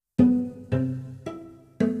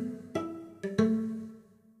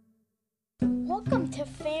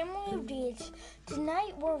Efrem Reads.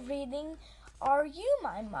 Tonight we're reading Are You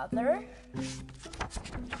My Mother?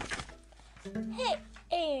 Hey,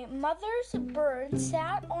 a mother's bird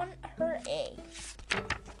sat on her egg.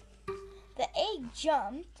 The egg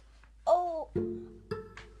jumped. Oh,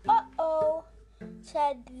 uh-oh,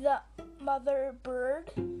 said the mother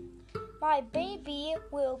bird. My baby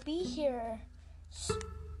will be here.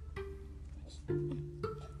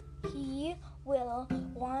 He will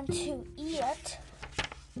want to eat.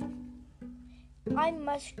 I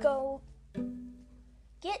must go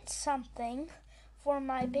get something for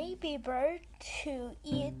my baby bird to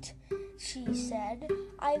eat, she said.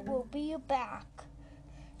 I will be back.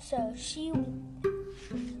 So she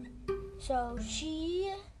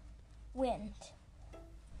went.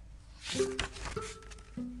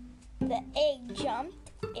 The egg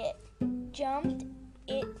jumped, it jumped,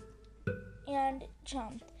 and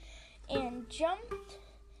jumped.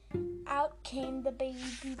 Out came the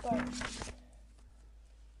baby bird.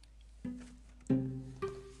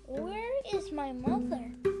 Where is my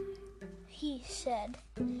mother? He said.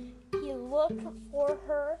 He looked for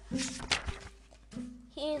her.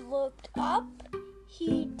 He looked up.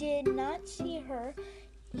 He did not see her.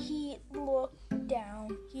 He looked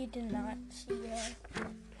down. He did not see her.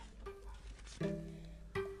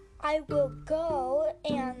 I will go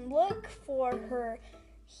and look for her,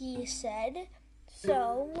 he said.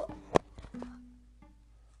 So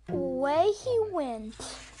away he went.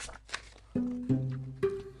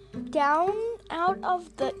 Down out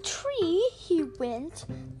of the tree he went.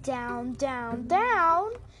 Down, down,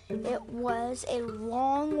 down. It was a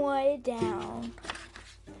long way down.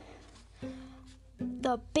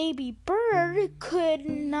 The baby bird could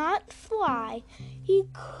not fly. He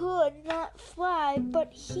could not fly,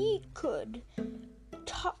 but he could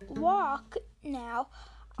walk. Now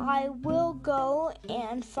I will go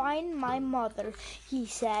and find my mother, he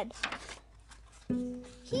said.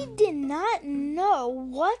 He did not know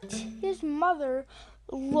what his mother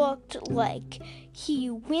looked like. He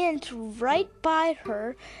went right by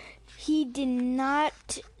her. He did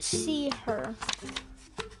not see her.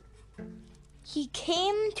 He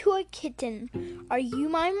came to a kitten. Are you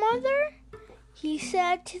my mother? He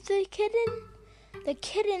said to the kitten. The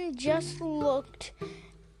kitten just looked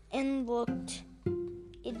and looked.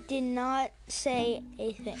 It did not say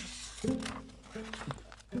a thing.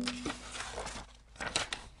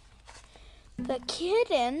 The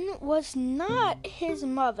kitten was not his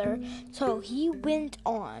mother, so he went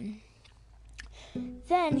on.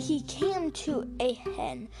 Then he came to a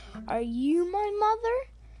hen. Are you my mother?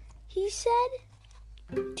 He said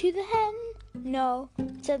to the hen. No,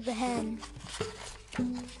 said the hen.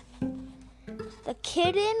 The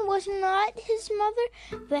kitten was not his mother.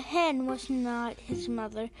 The hen was not his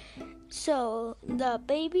mother. So the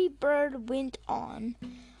baby bird went on.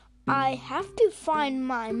 I have to find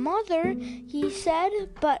my mother, he said,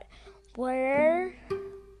 but where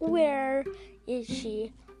is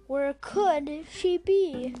she? Where could she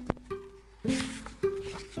be?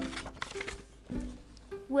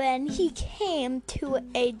 When he came to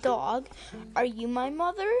a dog, are you my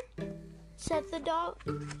mother? Said the dog.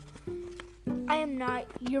 I am not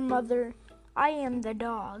your mother. I am the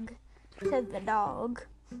dog, said the dog.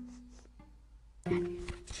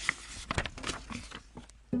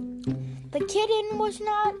 The kitten was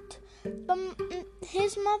not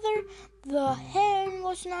his mother. The hen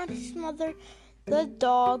was not his mother. The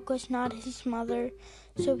dog was not his mother.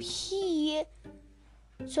 So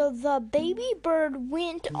the baby bird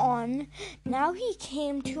went on. Now he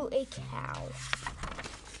came to a cow.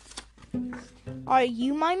 Are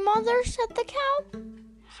you my mother? Said the cow.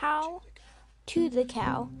 How? To the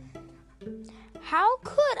cow. How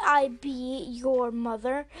could I be your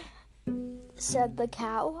mother? Said the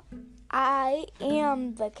cow. I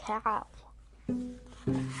am the cow.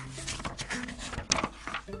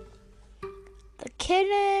 The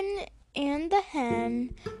kitten and the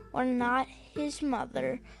hen were not his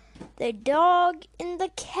mother. The dog and the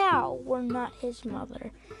cow were not his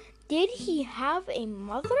mother. Did he have a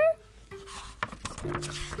mother?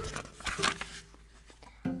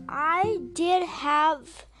 I did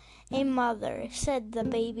have a mother, said the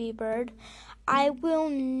baby bird. I will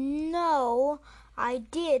know I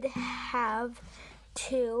did have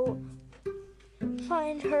to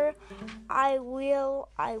find her. I will.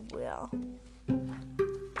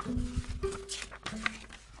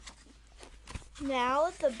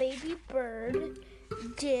 Now the baby bird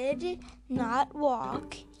did not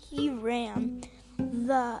walk. He ran.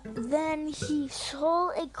 Then he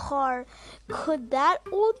saw a car. Could that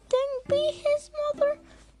old thing be his mother?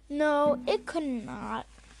 No, it could not.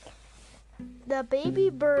 The baby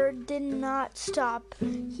bird did not stop.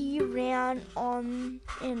 He ran on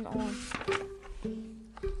and on.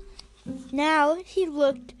 Now he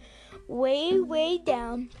looked way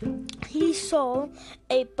down. He saw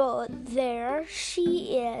a boat. There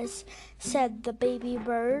she is, said the baby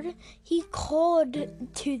bird. He called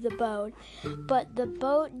to the boat, but the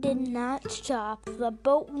boat did not stop. The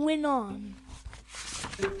boat went on.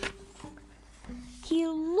 He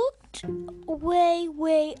looked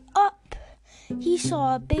way up. He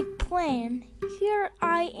saw a big plane. Here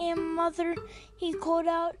I am, Mother, he called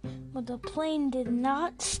out, but the plane did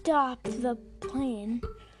not stop. The plane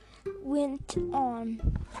went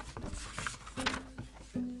on.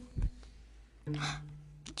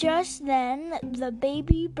 Just then, the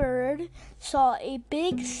baby bird saw a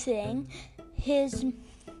big thing.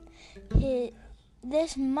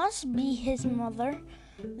 This must be his mother.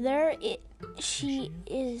 She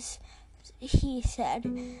is, he said.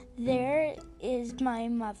 There is my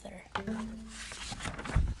mother.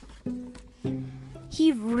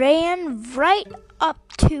 He ran right up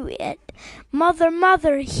to it.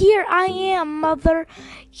 Mother, here I am, Mother,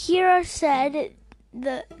 Kira said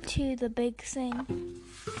to the big thing.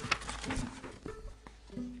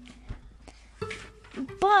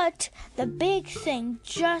 But the big thing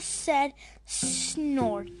just said,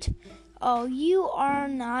 snort. Oh, you are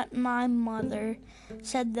not my mother,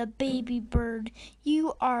 said the baby bird.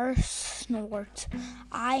 You are Snort.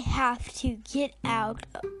 I have to get out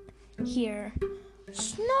here.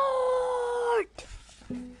 Snort!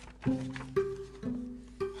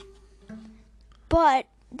 But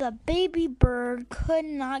the baby bird could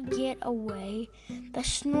not get away. The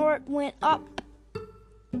snort went up.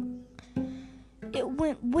 It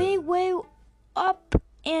went way up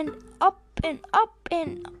and up and up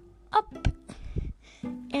and up.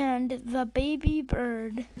 And the baby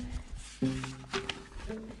bird.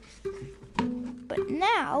 But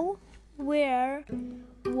now, where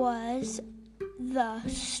was the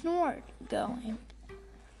snort going?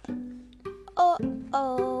 Oh.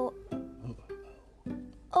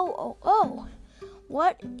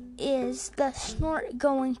 What is the snort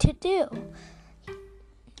going to do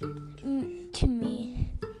to me?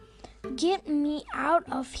 Get me out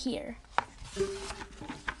of here.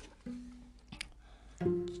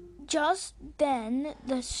 Just then,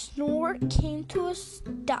 the snort came to a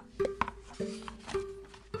stop.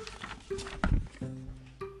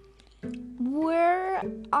 Where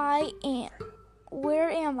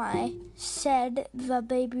am I? Said the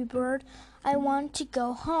baby bird. I want to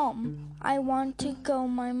go home. I want to go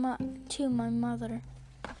to my mother.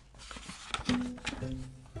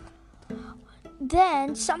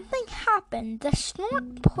 Then something happened. The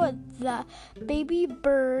snort put the baby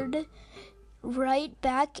bird right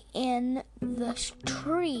back in the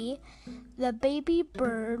tree. The baby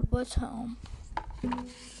bird was home.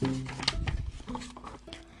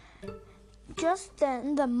 Just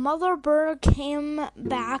then, the mother bird came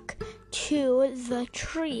back to the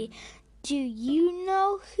tree. Do you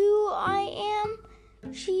know who I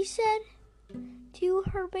am? She said to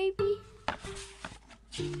her baby.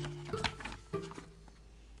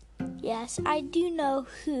 Yes, I do know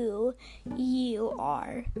who you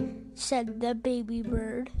are, said the baby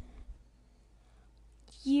bird.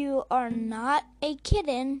 You are not a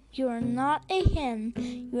kitten, you are not a hen,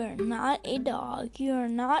 you are not a dog, you are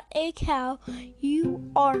not a cow,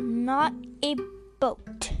 you are not a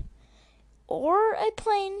boat, or a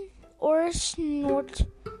plane, or a snort.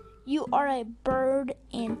 You are a bird,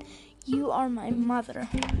 and you are my mother.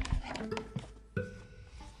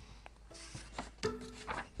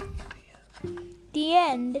 The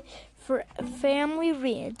end for Family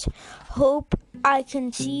Reads. Hope I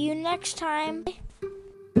can see you next time.